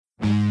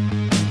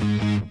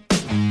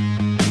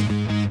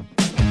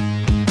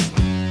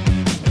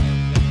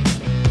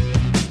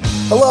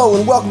Hello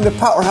and welcome to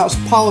Powerhouse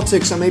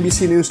Politics. I'm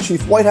ABC News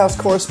Chief White House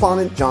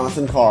Correspondent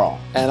Jonathan Karl.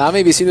 And I'm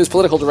ABC News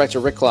Political Director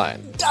Rick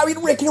Klein.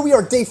 Rick, here we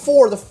are, day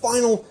 4, the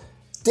final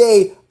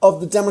day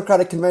of the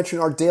Democratic Convention,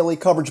 our daily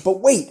coverage. But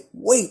wait,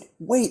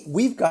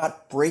 we've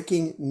got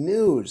breaking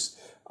news.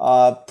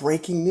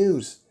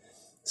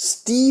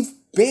 Steve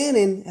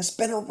Bannon has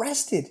been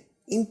arrested,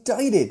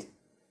 indicted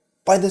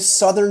by the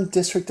Southern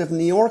District of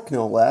New York,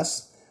 no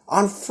less,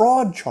 on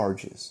fraud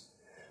charges.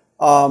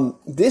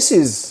 This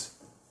is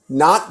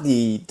not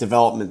the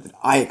development that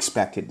I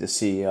expected to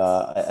see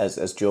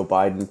as Joe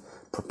Biden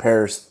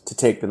prepares to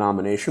take the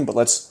nomination. But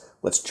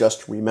let's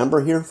just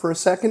remember here for a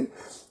second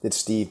that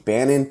Steve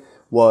Bannon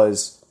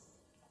was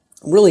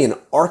really an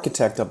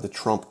architect of the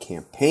Trump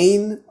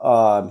campaign.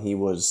 He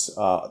was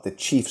the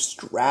chief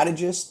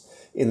strategist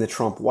in the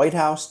Trump White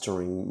House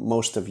during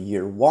most of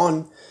year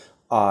one.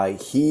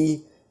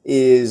 He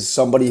is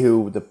somebody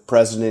who the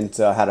president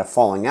had a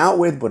falling out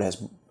with, but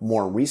has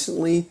more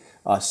recently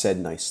said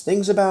nice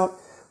things about.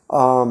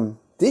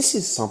 This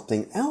is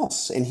something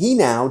else. And he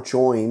now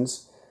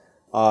joins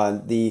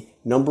the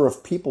number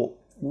of people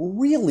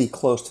really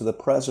close to the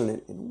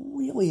president in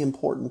really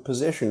important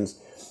positions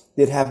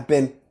that have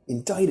been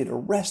indicted,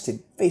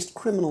 arrested, faced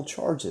criminal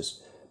charges.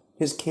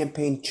 His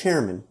campaign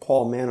chairman,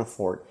 Paul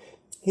Manafort,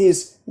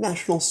 his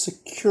national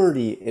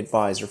security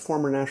advisor,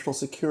 former national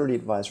security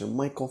advisor,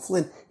 Michael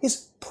Flynn,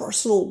 his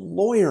personal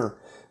lawyer,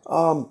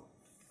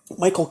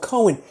 Michael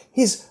Cohen,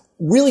 his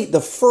really the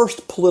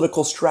first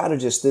political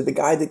strategist, the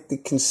guy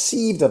that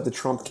conceived of the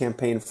Trump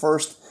campaign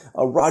first,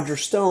 Roger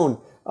Stone,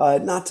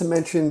 not to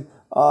mention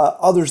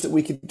others that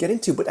we could get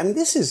into. But I mean,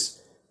 this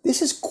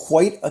is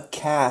quite a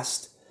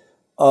cast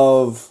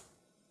of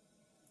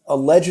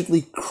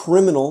allegedly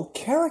criminal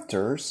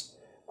characters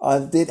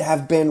that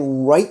have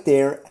been right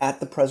there at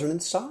the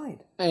president's side.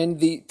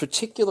 And the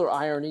particular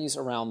ironies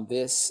around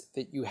this,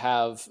 that you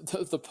have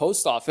the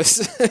post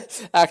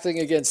office acting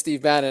against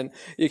Steve Bannon,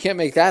 you can't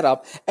make that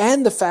up.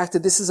 And the fact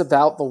that this is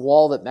about the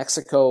wall that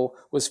Mexico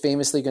was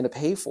famously going to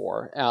pay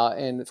for.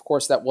 And of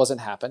course, that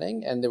wasn't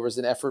happening. And there was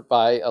an effort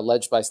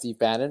alleged by Steve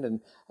Bannon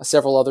and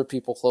several other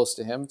people close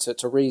to him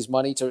to raise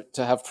money to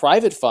have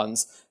private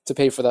funds to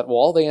pay for that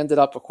wall. They ended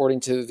up, according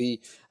to the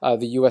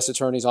U.S.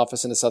 Attorney's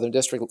Office in the Southern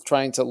District,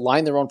 trying to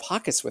line their own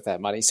pockets with that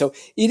money. So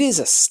it is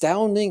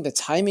astounding, the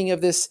timing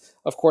of this.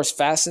 Of course,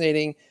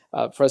 fascinating.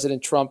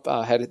 President Trump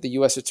had the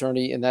U.S.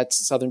 attorney in that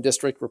Southern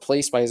District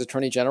replaced by his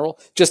attorney general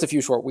just a few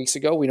short weeks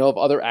ago. We know of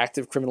other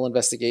active criminal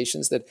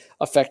investigations that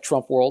affect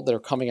Trump world that are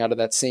coming out of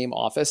that same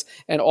office.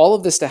 And all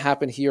of this to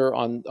happen here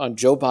on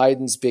Joe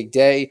Biden's big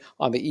day,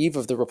 on the eve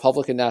of the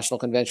Republican National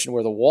Convention,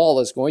 where the wall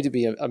is going to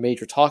be a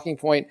major talking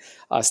point.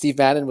 Steve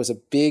Bannon was a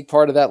big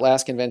part of that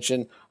last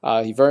convention.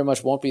 He very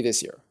much won't be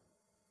this year.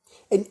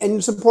 And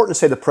it's important to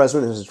say the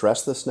president has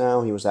addressed this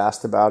now. He was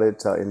asked about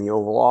it in the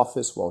Oval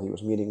Office while he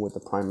was meeting with the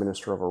Prime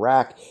Minister of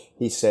Iraq.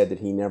 He said that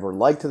he never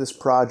liked this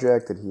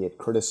project, that he had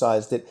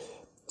criticized it.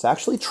 It's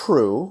actually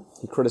true.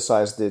 He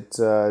criticized it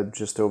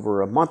just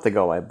over a month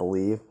ago, I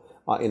believe,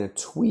 in a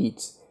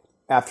tweet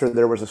after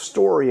there was a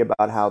story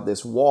about how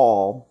this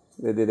wall,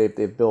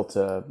 they've built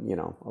a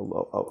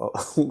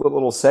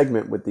little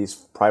segment with these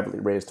privately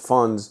raised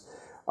funds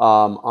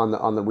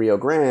on the Rio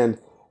Grande,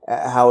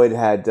 how it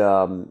had,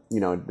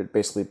 it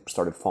basically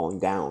started falling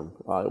down.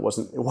 It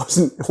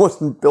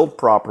wasn't built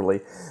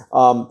properly.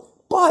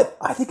 But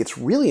I think it's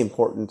really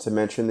important to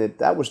mention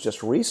that was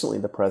just recently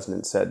the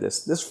president said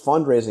this. This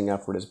fundraising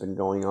effort has been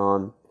going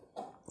on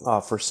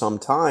for some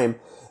time.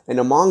 And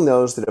among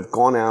those that have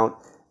gone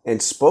out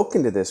and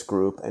spoken to this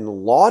group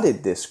and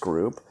lauded this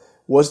group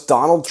was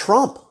Donald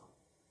Trump.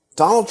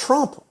 Donald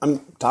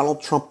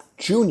Trump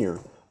Jr.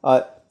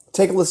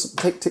 Take a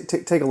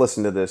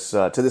listen to this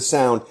to the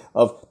sound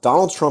of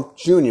Donald Trump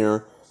Jr.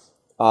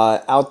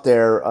 Out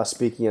there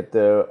speaking at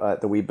the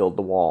We Build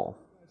the Wall.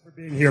 Thanks for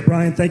being here,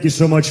 Brian. Thank you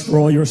so much for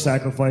all your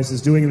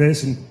sacrifices doing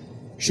this and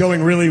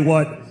showing really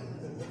what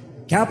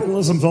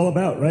capitalism's all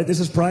about, right? This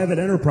is private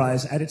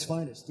enterprise at its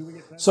finest.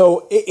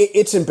 So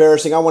it's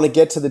embarrassing. I want to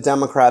get to the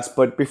Democrats,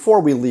 but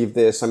before we leave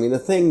this, I mean, the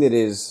thing that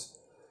is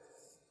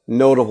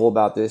notable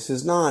about this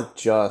is not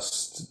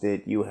just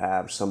that you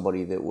have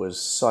somebody that was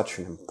such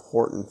an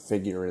important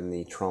figure in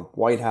the Trump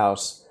White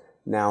House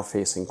now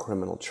facing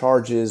criminal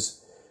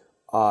charges.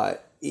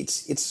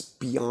 It's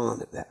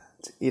beyond that.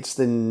 It's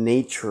the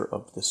nature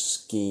of the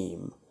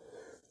scheme.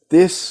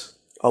 This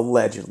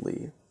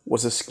allegedly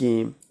was a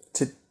scheme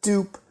to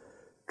dupe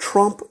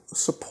Trump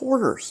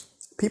supporters,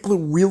 people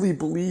who really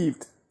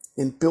believed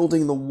in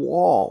building the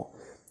wall,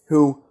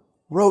 who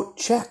wrote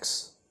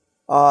checks.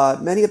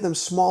 Many of them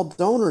small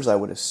donors, I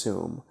would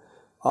assume,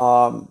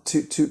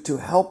 to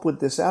help with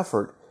this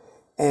effort.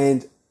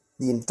 And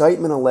the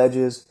indictment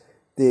alleges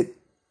that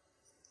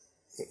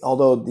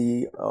although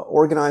the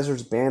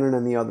organizers, Bannon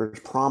and the others,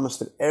 promised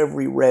that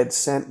every red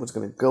cent was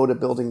going to go to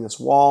building this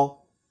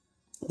wall,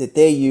 that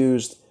they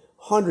used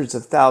hundreds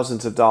of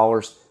thousands of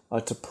dollars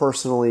to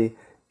personally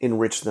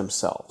enrich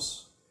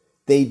themselves.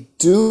 They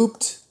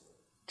duped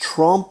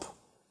Trump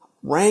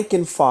rank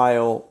and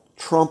file,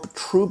 Trump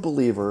true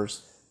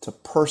believers to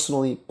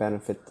personally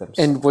benefit themselves.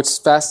 And what's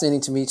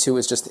fascinating to me too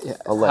is just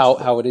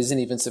how it isn't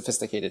even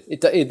sophisticated.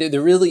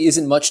 There really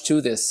isn't much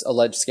to this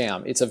alleged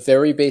scam. It's a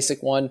very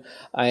basic one,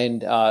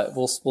 and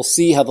we'll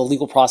see how the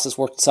legal process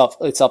works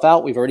itself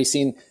out. We've already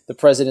seen the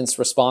president's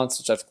response,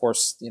 which of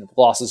course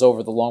glosses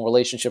over the long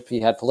relationship he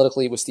had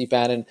politically with Steve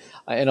Bannon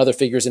and other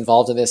figures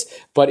involved in this.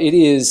 But it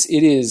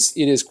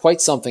is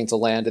quite something to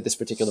land at this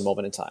particular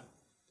moment in time.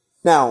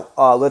 Now,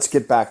 let's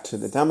get back to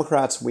the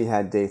Democrats. We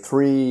had day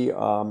 3.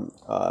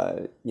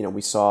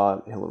 We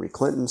saw Hillary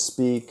Clinton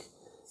speak,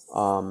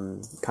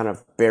 kind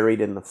of buried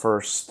in the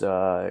first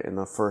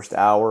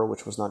hour,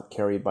 which was not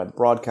carried by the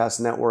broadcast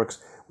networks.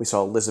 We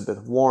saw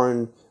Elizabeth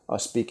Warren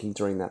speaking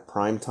during that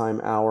primetime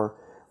hour,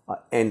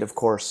 and of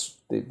course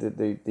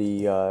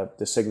the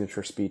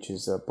signature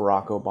speeches of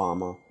Barack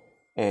Obama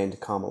and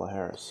Kamala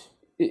Harris.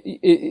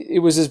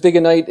 It was as big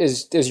a night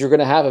as you're going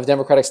to have of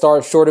Democratic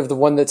stars, short of the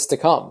one that's to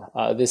come.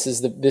 This is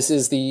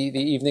the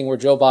evening where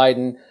Joe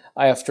Biden,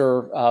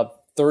 after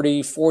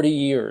 30, 40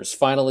 years,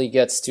 finally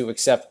gets to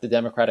accept the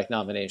Democratic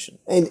nomination.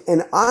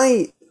 And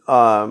I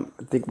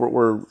think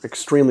we're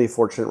extremely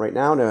fortunate right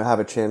now to have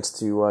a chance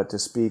to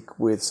speak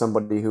with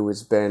somebody who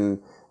has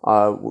been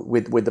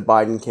with the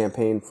Biden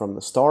campaign from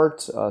the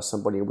start.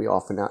 Somebody we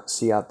often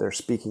see out there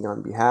speaking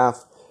on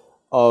behalf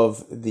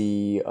of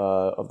the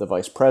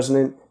vice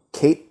president.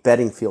 Kate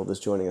Bedingfield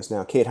is joining us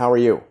now. Kate, how are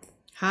you?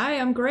 Hi,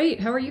 I'm great.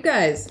 How are you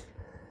guys?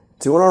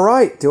 Doing all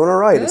right.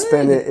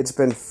 Good. It's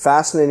been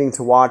fascinating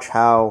to watch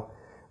how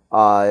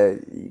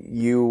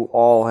you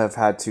all have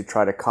had to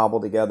try to cobble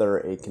together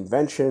a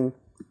convention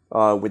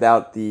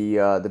without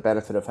the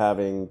benefit of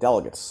having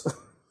delegates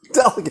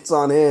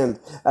on hand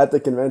at the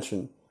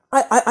convention.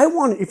 I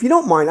want, if you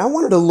don't mind, I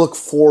wanted to look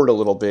forward a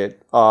little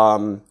bit,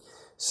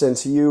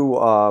 since you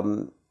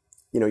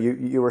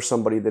were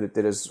somebody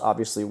that has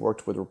obviously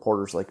worked with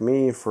reporters like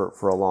me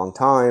for a long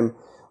time,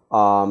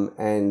 I've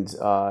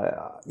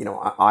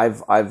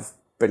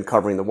been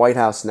covering the White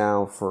House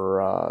now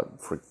for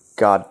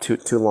God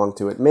too long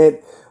to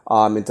admit,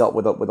 and dealt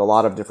with a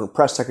lot of different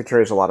press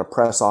secretaries, a lot of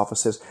press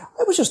offices.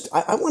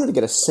 I wanted to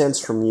get a sense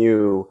from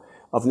you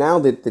of, now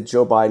that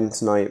Joe Biden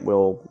tonight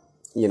will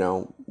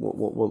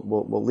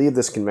leave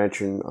this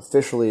convention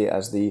officially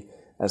as the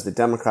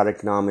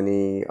Democratic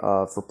nominee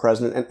for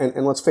president,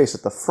 and let's face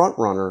it, the front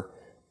runner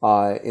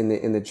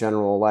in the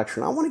general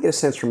election. I want to get a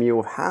sense from you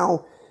of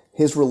how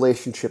his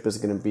relationship is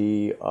going to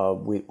be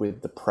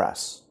with the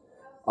press.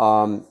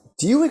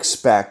 Do you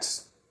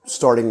expect,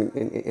 starting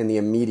in the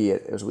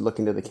immediate, as we look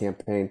into the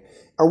campaign,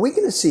 are we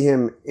going to see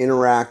him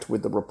interact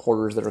with the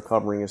reporters that are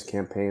covering his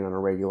campaign on a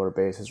regular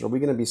basis? Are we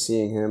going to be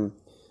seeing him,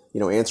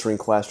 answering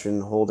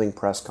questions, holding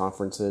press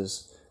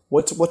conferences?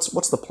 What's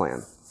the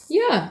plan?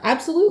 Yeah,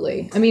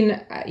 absolutely. I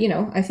mean,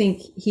 I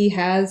think he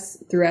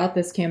has throughout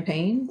this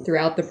campaign,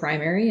 throughout the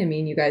primary. I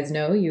mean, you guys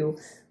know you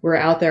were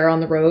out there on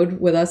the road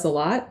with us a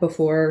lot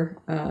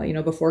before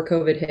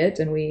COVID hit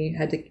and we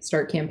had to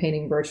start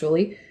campaigning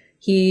virtually.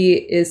 He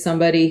is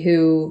somebody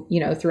who,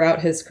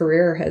 throughout his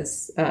career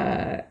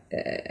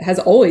has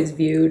always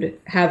viewed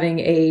having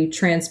a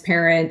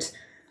transparent,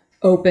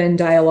 open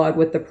dialogue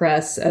with the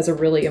press as a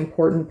really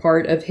important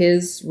part of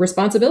his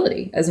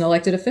responsibility as an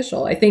elected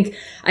official. I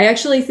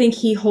actually think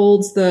he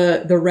holds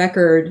the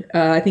record.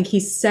 I think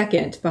he's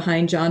second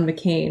behind John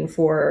McCain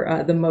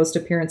for the most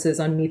appearances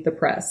on Meet the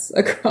Press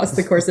across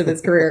the course of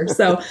his career.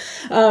 So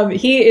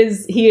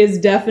he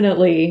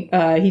definitely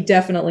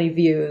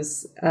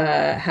views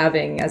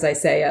having, as I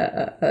say,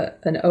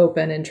 an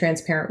open and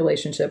transparent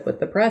relationship with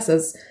the press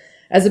as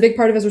a big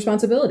part of his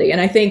responsibility. And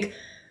I think,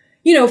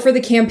 for the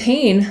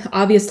campaign,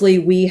 obviously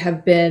we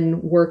have been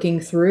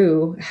working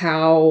through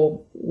how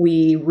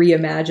we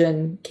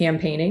reimagine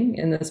campaigning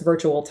in this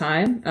virtual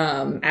time,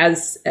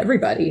 as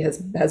everybody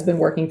has been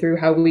working through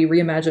how we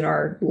reimagine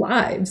our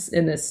lives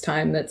in this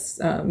time that's,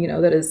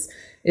 that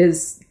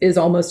is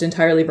almost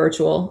entirely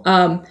virtual.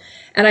 And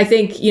I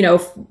think,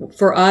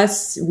 for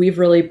us, we've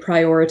really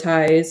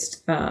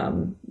prioritized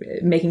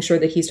making sure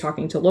that he's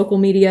talking to local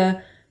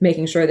media,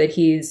 making sure that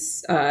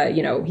he's,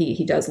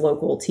 he does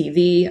local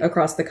TV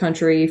across the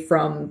country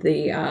from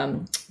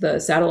the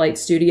satellite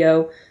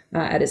studio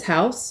at his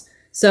house.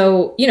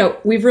 So,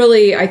 we've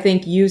really, I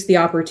think, used the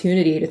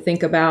opportunity to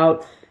think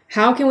about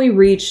how can we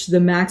reach the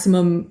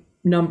maximum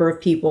number of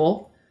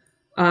people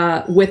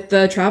with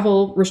the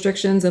travel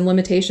restrictions and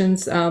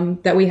limitations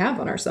that we have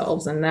on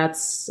ourselves. And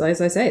that's,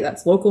 as I say,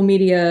 that's local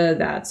media,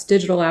 that's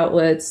digital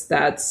outlets,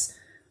 that's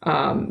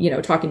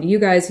talking to you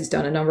guys. He's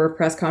done a number of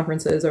press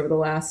conferences over the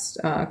last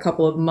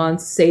couple of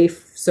months,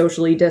 safe,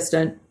 socially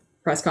distant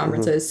press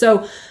conferences.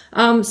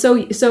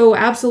 Mm-hmm. So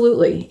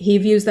absolutely, he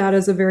views that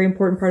as a very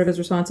important part of his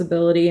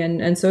responsibility,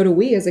 and so do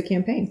we as a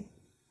campaign.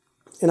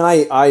 And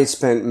I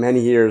spent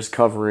many years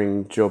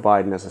covering Joe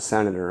Biden as a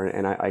senator,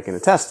 and I can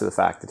attest to the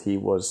fact that he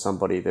was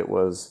somebody that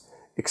was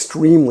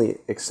extremely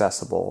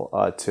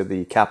accessible to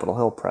the Capitol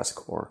Hill press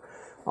corps.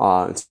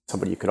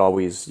 Somebody you could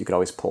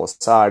always pull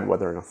aside,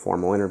 whether in a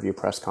formal interview,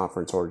 press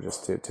conference, or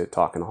just to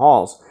talk in the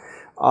halls.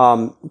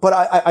 But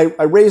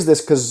I raise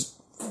this because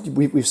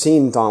we've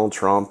seen Donald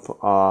Trump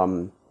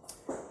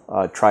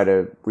try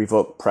to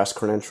revoke press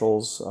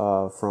credentials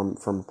from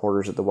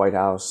reporters at the White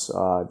House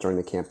during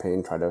the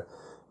campaign. Try to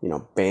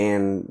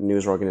ban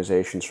news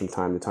organizations from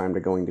time to time to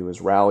going to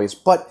his rallies.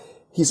 But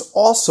he's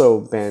also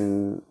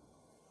been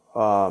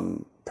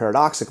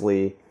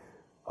paradoxically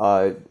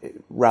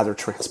rather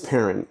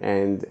transparent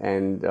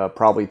and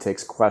probably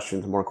takes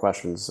more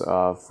questions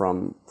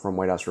from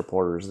White House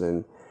reporters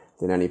than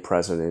any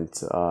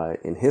president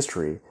in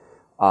history.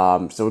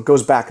 So it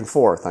goes back and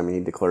forth. I mean,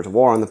 he declares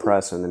war on the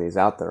press, and then he's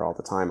out there all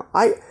the time.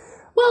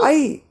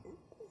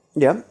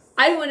 Yeah.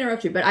 I don't want to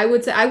interrupt you, but I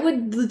would say I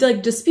would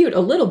dispute a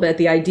little bit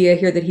the idea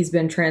here that he's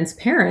been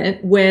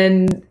transparent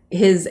when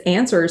his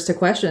answers to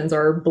questions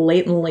are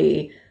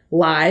blatantly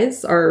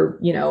lies, are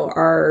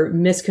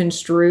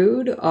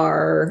misconstrued,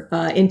 are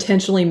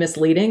intentionally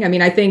misleading. I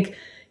mean, I think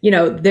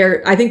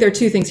there are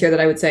two things here that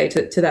I would say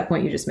to that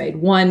point you just made.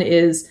 One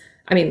is,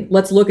 I mean,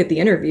 let's look at the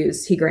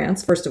interviews he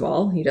grants. First of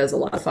all, he does a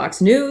lot of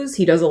Fox News.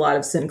 He does a lot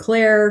of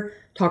Sinclair,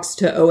 talks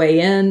to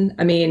OAN.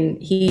 I mean,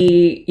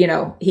 he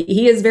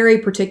is very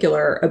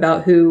particular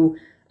about who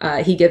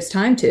he gives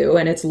time to,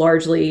 and it's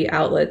largely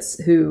outlets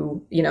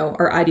who,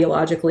 are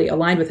ideologically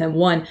aligned with him,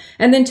 one.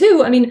 And then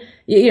two, I mean,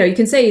 you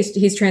can say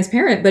he's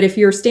transparent, but if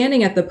you're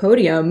standing at the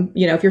podium,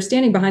 if you're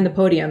standing behind the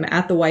podium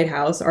at the White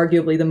House,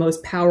 arguably the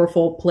most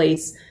powerful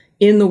place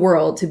in the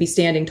world to be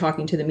standing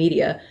talking to the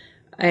media,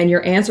 and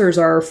your answers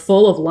are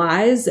full of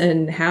lies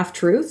and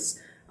half-truths,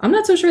 I'm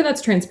not so sure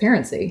that's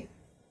transparency.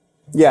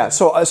 Yeah,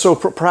 so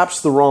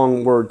perhaps the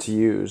wrong word to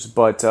use,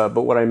 but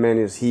what I meant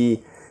is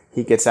he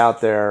gets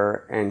out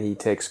there and he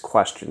takes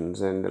questions,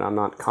 and I'm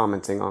not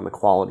commenting on the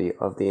quality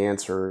of the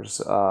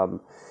answers,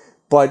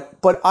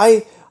 but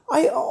I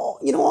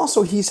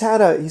also he's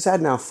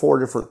had now 4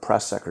 different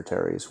press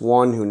secretaries,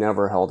 one who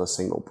never held a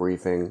single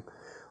briefing.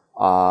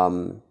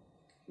 The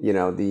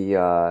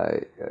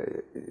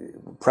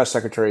press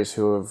secretaries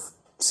who have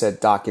said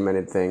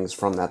documented things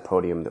from that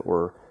podium that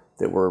were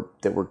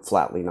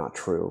flatly not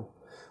true,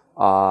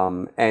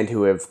 and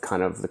who have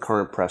the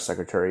current press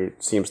secretary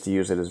seems to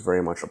use it as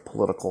very much a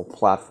political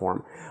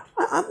platform.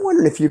 I'm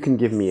wondering if you can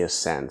give me a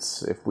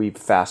sense, if we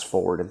fast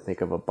forward and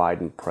think of a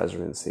Biden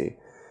presidency,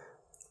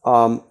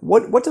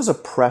 what does a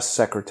press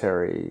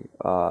secretary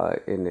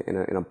in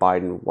a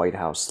Biden White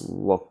House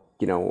look?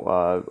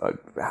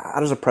 How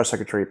does a press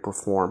secretary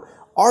perform?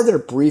 Are there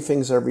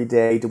briefings every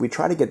day? Do we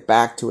try to get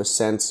back to a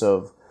sense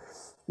of,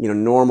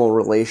 normal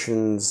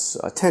relations,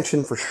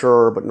 tension for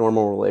sure, but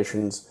normal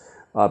relations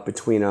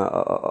between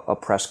a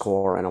press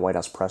corps and a White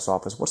House press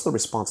office? What's the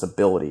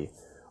responsibility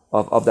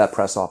of that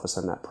press office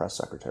and that press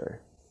secretary?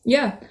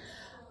 Yeah.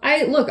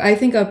 I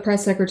think a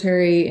press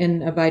secretary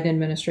in a Biden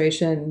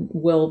administration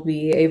will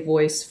be a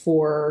voice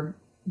for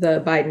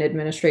the Biden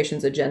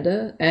administration's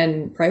agenda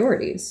and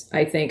priorities.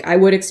 I think I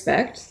would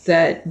expect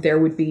that there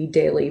would be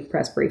daily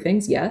press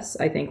briefings. Yes,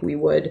 I think we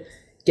would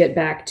get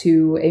back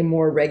to a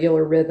more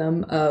regular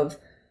rhythm of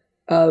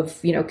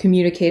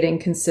communicating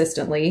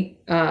consistently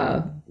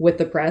with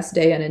the press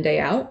day in and day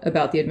out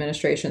about the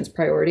administration's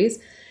priorities.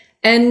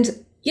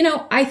 And,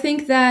 I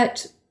think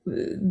that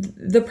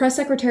the press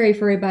secretary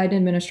for a Biden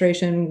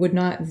administration would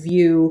not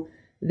view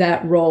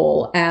that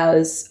role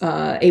as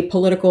a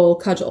political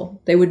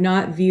cudgel. They would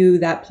not view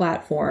that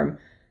platform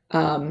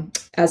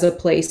as a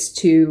place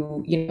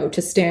to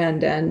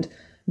stand and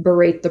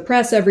berate the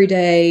press every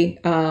day,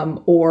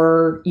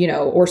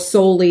 or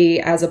solely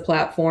as a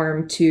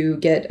platform to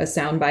get a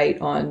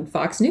soundbite on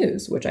Fox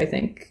News, which I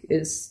think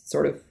is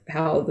sort of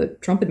how the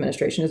Trump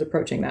administration is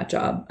approaching that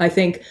job. I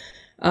think,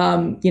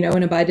 in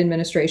a Biden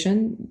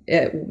administration,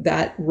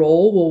 that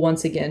role will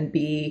once again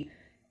be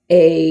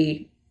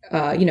a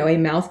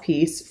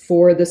mouthpiece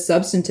for the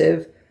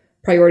substantive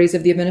priorities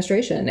of the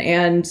administration.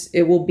 And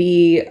it will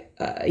be,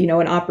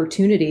 an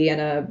opportunity,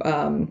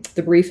 and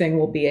the briefing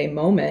will be a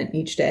moment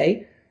each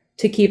day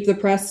to keep the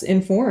press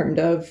informed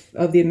of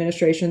the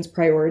administration's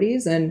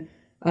priorities and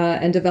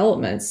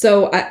developments.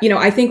 So,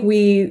 I think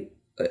we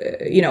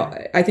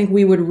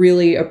would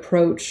really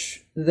approach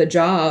the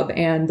job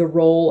and the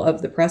role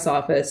of the press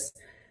office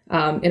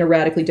in a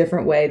radically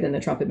different way than the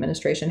Trump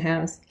administration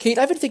has. Kate,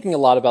 I've been thinking a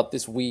lot about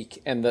this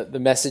week and the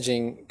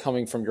messaging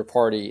coming from your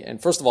party.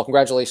 And first of all,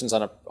 congratulations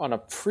on a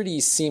pretty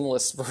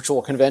seamless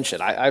virtual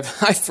convention. I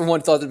for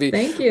one, thought there'd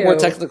be more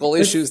technical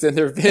issues than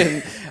there have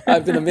been.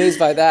 I've been amazed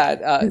by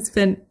that. It's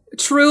been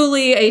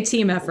truly a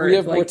team effort.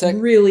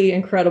 Really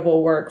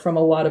incredible work from a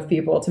lot of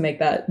people to make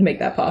that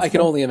possible. I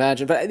can only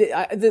imagine. But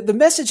the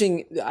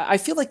messaging, I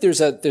feel like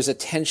there's a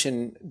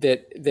tension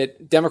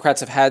that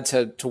Democrats have had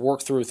to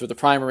work through the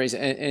primaries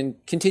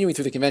and continuing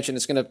through the convention.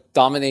 It's going to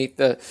dominate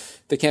the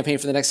campaign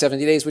for the next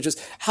 70 days, which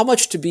is how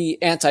much to be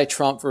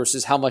anti-Trump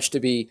versus how much to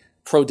be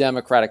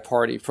pro-Democratic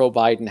Party,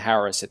 pro-Biden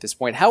Harris at this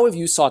point. How have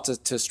you sought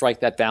to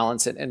strike that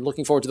balance? And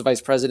looking forward to the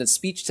vice president's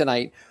speech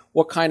tonight,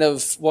 what kind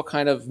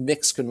of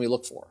mix can we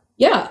look for?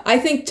 Yeah, I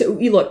think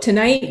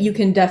tonight you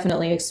can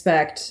definitely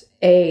expect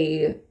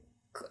a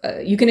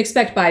you can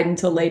expect Biden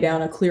to lay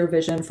down a clear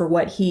vision for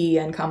what he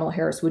and Kamala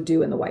Harris would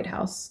do in the White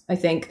House. I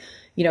think,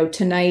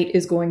 tonight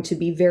is going to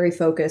be very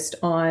focused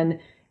on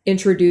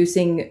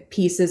introducing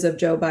pieces of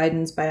Joe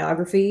Biden's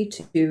biography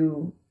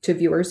to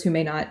viewers who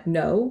may not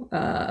know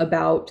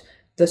about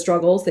the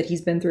struggles that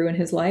he's been through in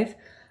his life.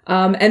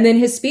 And then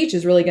his speech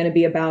is really going to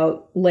be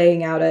about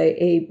laying out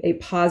a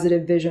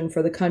positive vision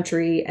for the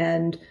country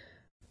and,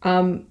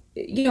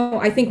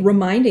 I think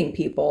reminding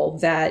people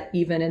that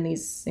even in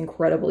these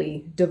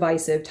incredibly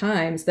divisive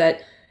times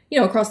that,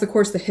 across the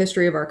course of the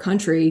history of our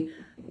country,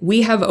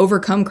 we have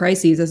overcome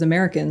crises as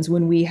Americans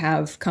when we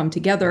have come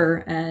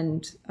together.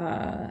 And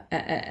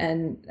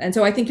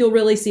so I think you'll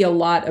really see a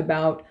lot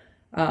about,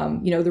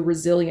 the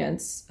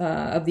resilience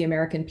of the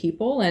American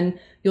people. And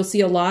you'll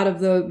see a lot of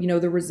the,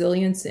 the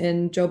resilience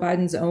in Joe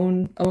Biden's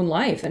own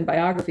life and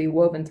biography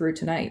woven through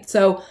tonight.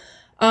 So,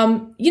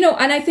 and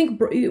I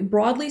think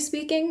broadly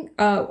speaking,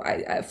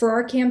 for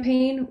our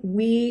campaign,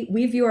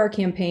 we view our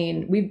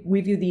campaign,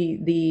 we view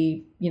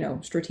the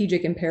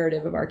strategic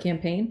imperative of our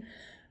campaign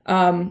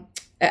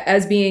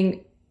as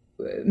being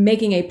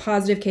making a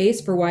positive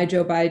case for why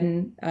Joe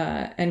Biden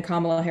and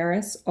Kamala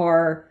Harris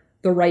are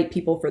the right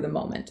people for the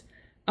moment.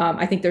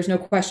 I think there's no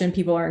question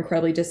people are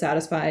incredibly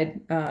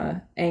dissatisfied,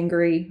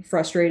 angry,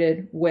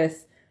 frustrated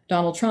with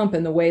Donald Trump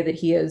and the way that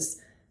he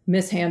has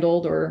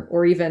mishandled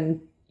or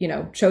even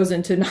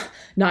chosen to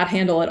not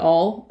handle at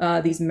all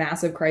these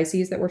massive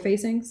crises that we're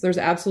facing. So there's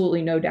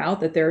absolutely no doubt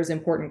that there's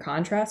important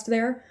contrast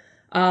there.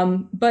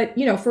 But,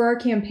 for our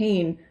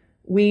campaign,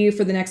 we,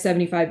 for the next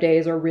 75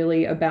 days, are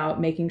really about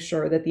making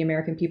sure that the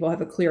American people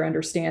have a clear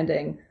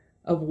understanding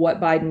of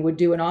what Biden would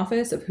do in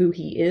office, of who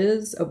he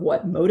is, of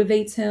what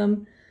motivates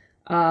him.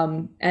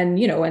 And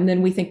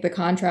then we think the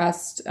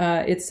contrast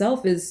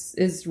itself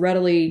is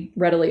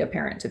readily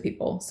apparent to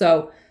people.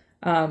 So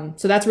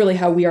that's really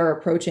how we are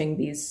approaching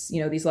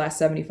these last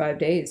 75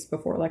 days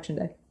before Election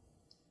Day.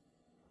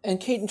 And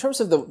Kate, in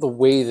terms of the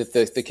way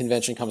that the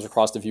convention comes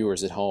across to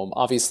viewers at home,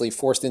 obviously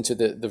forced into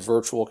the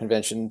virtual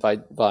convention by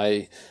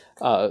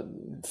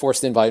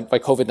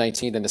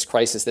COVID-19 and this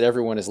crisis that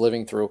everyone is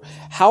living through,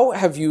 how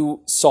have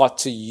you sought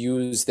to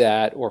use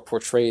that or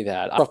portray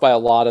that? I'm struck by a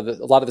lot of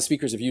the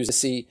speakers have used the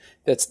C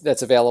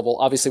that's available.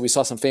 Obviously, we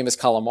saw some famous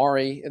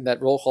calamari in that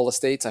roll call of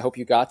states. I hope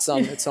you got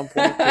some at some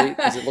point, Kate,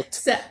 because it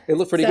looked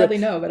pretty Sadly,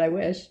 good. no, but I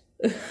wish.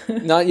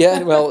 Not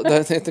yet. Well,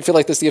 I feel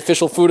like this is the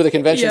official food of the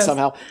convention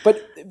somehow.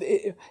 But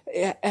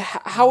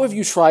how have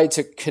you tried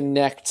to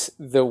connect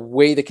the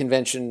way the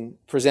convention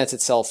presents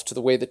itself to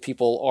the way that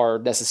people are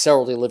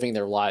necessarily living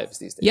their lives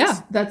these days?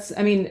 Yeah, that's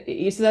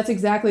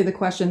exactly the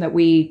question that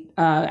we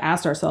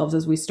asked ourselves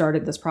as we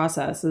started this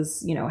process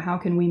is, how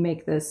can we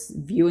make this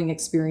viewing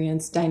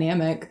experience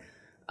dynamic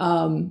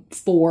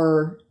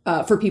for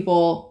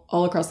people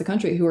all across the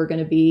country who are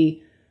going to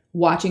be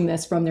watching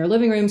this from their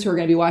living rooms, who are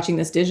going to be watching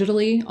this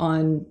digitally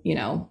on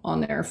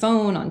their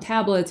phone, on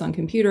tablets, on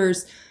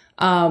computers.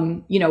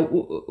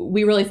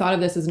 We really thought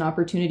of this as an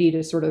opportunity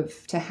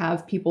to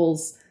have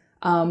people's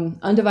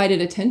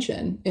undivided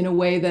attention in a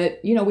way that,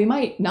 we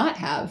might not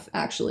have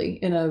actually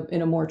in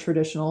a more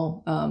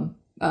traditional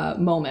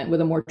moment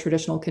with a more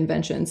traditional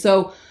convention.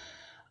 So,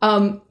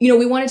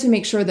 we wanted to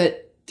make sure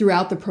that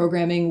throughout the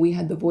programming, we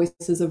had the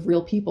voices of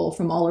real people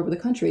from all over the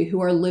country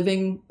who are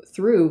living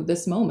through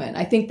this moment.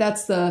 I think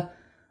that's the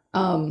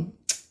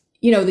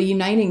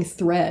uniting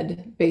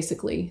thread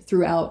basically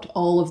throughout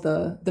all of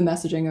the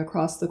messaging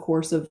across the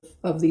course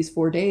of these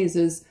 4 days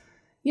is,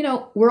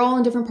 we're all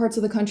in different parts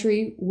of the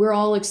country. We're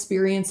all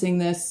experiencing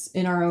this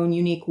in our own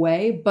unique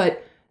way,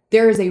 but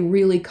there is a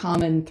really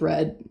common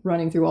thread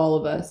running through all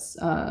of us,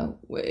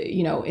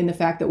 in the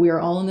fact that we are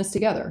all in this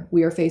together.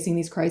 We are facing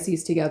these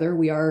crises together.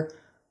 We are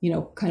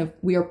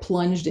we are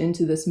plunged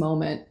into this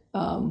moment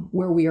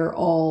where we are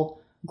all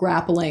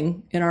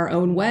grappling in our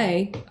own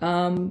way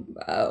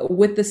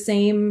with the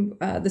same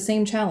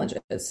challenges.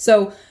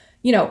 So,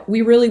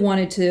 we really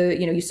wanted to,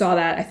 you saw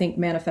that, I think,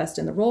 manifest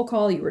in the roll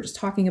call you were just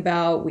talking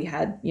about. We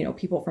had,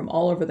 people from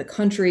all over the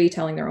country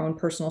telling their own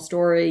personal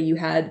story. You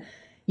had,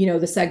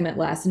 the segment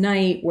last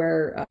night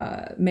where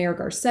Mayor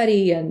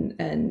Garcetti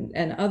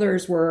and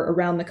others were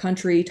around the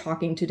country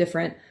talking to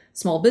different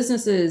small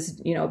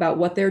businesses, about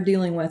what they're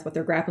dealing with, what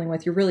they're grappling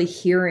with. You're really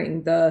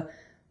hearing the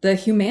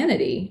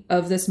humanity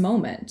of this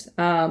moment.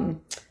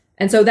 And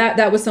so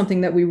that was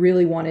something that we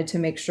really wanted to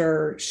make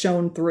sure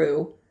shone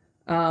through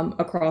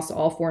across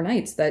all 4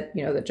 nights, that,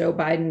 that Joe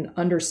Biden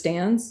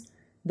understands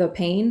the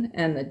pain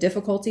and the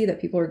difficulty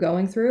that people are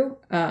going through,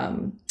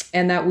 and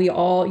that we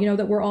all,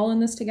 that we're all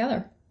in this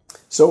together.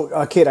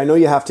 So, Kate, I know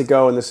you have to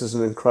go, and this is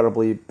an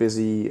incredibly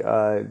busy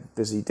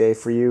day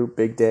for you,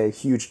 big day,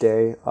 huge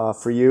day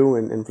for you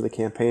and for the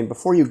campaign.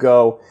 Before you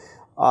go,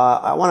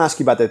 I want to ask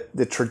you about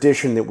the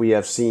tradition that we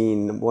have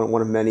seen,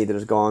 one of many that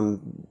has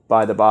gone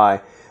by the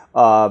by,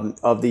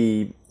 of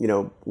the,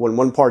 when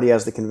one party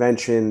has the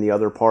convention, the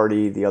other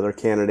party, the other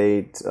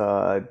candidate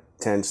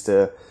tends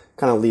to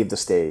kind of leave the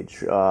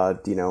stage,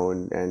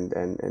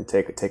 and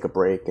take a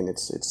break, and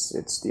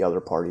it's the other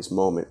party's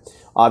moment.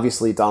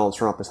 Obviously, Donald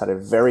Trump has had a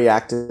very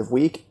active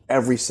week,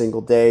 every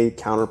single day,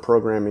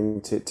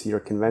 counter-programming to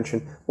your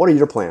convention. What are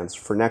your plans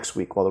for next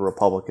week while the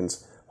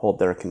Republicans hold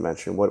their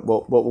convention? What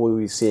will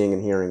we be seeing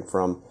and hearing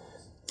from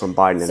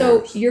Biden and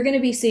Harris? So you're going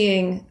to be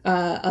seeing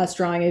us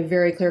drawing a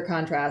very clear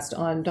contrast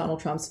on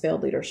Donald Trump's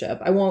failed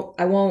leadership. I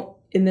won't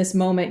in this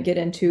moment get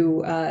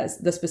into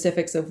the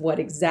specifics of what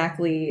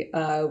exactly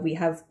we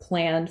have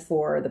planned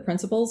for the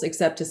principles,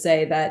 except to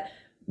say that,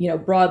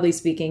 broadly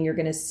speaking, you're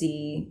going to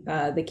see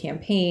the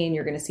campaign,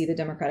 you're going to see the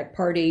Democratic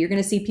Party, you're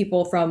going to see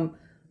people from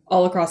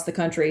all across the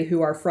country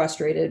who are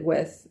frustrated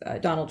with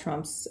Donald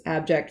Trump's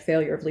abject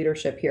failure of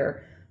leadership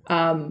here,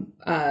 holding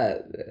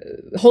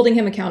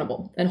him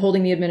accountable and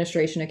holding the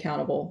administration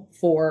accountable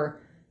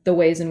for the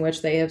ways in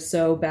which they have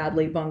so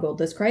badly bungled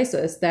this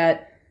crisis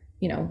that,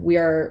 we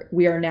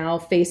are now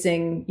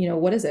facing,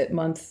 what is it,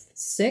 month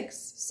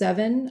 6,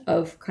 7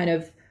 of kind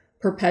of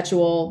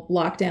perpetual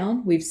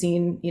lockdown. We've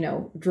seen,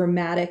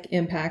 dramatic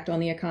impact on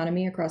the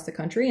economy across the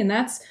country. And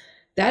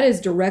that is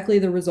directly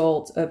the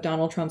result of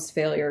Donald Trump's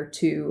failure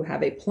to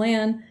have a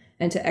plan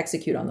and to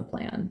execute on the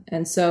plan.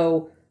 And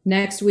so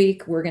next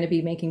week, we're going to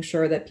be making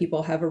sure that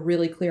people have a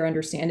really clear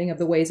understanding of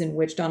the ways in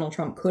which Donald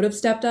Trump could have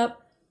stepped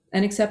up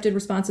and accepted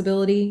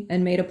responsibility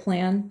and made a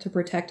plan to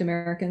protect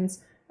Americans,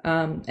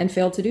 and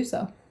failed to do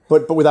so.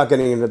 But without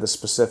getting into the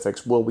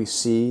specifics, will we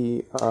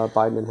see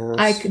Biden and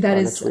Harris? That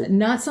is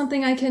not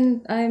something I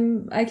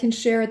can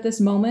share at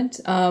this moment.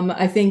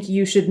 I think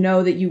you should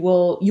know that you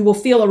will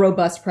feel a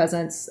robust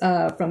presence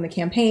from the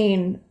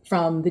campaign,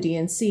 from the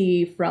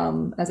DNC,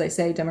 from, as I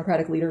say,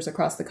 Democratic leaders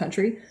across the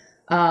country,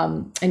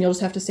 and you'll just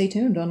have to stay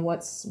tuned on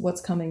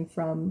what's coming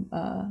from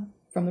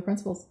the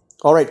principals.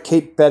 All right,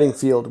 Kate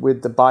Bedingfield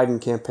with the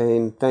Biden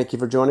campaign. Thank you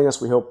for joining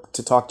us. We hope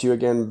to talk to you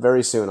again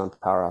very soon on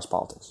Powerhouse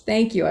Politics.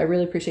 Thank you. I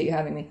really appreciate you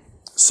having me.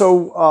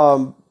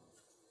 So,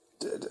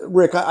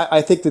 Rick,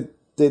 I think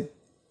that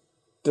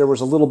there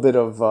was a little bit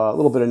of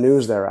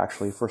news there.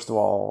 Actually, first of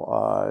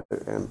all,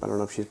 and I don't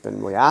know if she's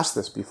been really asked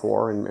this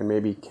before, and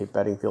maybe Kate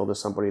Bedingfield is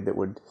somebody that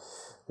would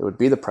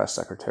be the press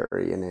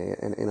secretary in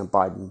a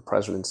Biden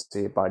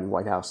presidency, a Biden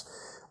White House.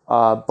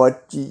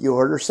 But you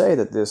heard her say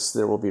that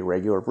there will be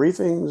regular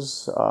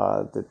briefings,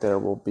 that there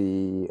will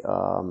be,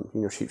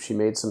 she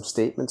made some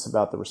statements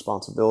about the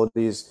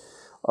responsibilities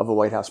of a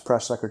White House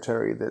press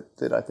secretary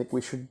that I think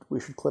we should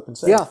clip and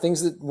say. Yeah,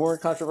 things that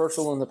weren't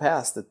controversial in the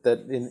past, that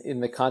in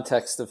the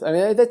context of,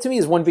 that to me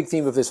is one big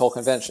theme of this whole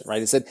convention,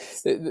 right? Is that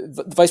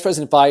the Vice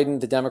President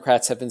Biden, the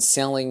Democrats have been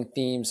selling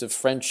themes of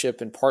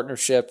friendship and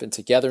partnership and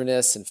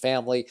togetherness and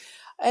family.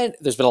 And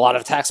there's been a lot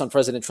of attacks on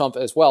President Trump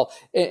as well.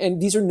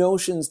 And these are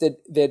notions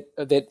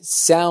that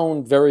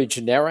sound very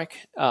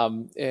generic,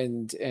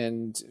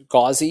 and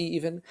gauzy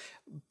even,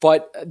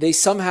 but they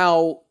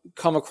somehow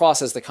come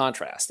across as the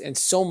contrast. And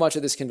so much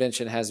of this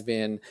convention has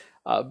been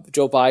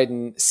Joe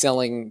Biden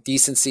selling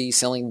decency,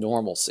 selling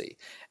normalcy.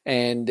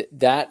 And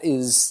that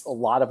is a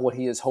lot of what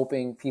he is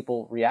hoping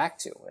people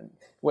react to. And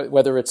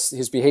whether it's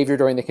his behavior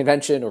during the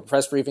convention or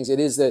press briefings, it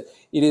is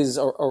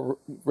a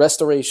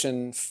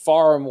restoration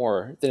far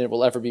more than it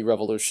will ever be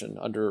revolution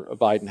under a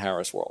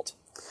Biden-Harris world.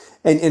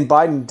 And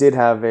Biden did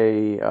have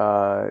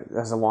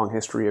has a long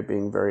history of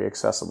being very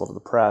accessible to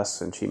the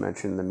press, and she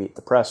mentioned the Meet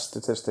the Press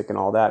statistic and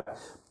all that.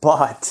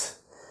 But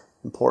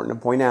important to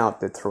point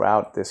out that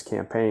throughout this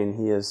campaign,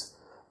 he has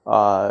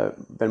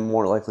been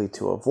more likely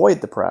to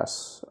avoid the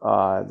press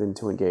than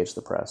to engage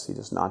the press. He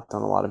has not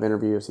done a lot of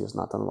interviews. He has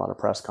not done a lot of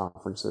press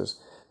conferences.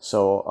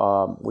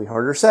 So we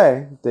heard her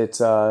say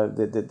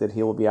that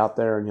he will be out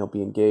there and he'll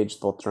be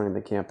engaged both during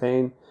the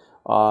campaign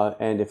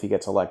and if he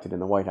gets elected in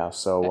the White House.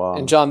 So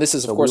and John, this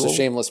is of course a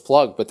shameless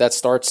plug, but that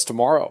starts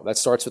tomorrow. That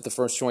starts with the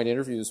first joint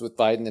interviews with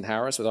Biden and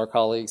Harris with our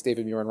colleagues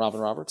David Muir and Robin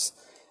Roberts.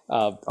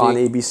 On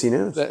ABC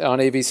News. On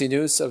ABC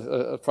News,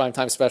 a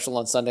primetime special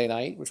on Sunday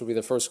night, which will be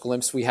the first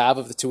glimpse we have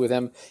of the two of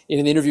them in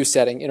an interview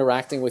setting,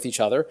 interacting with each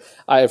other.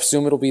 I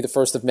assume it'll be the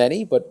first of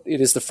many, but it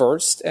is the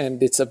first,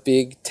 and it's a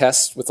big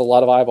test with a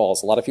lot of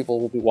eyeballs. A lot of people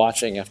will be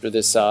watching after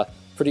this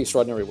pretty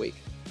extraordinary week.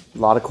 A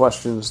lot of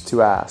questions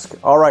to ask.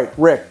 All right,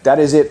 Rick, that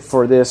is it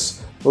for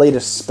this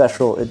latest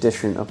special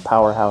edition of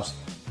Powerhouse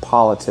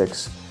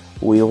Politics.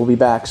 We will be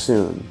back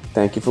soon.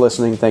 Thank you for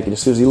listening. Thank you to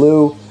Susie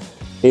Liu,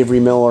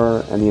 Avery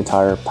Miller, and the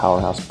entire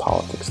Powerhouse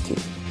Politics team.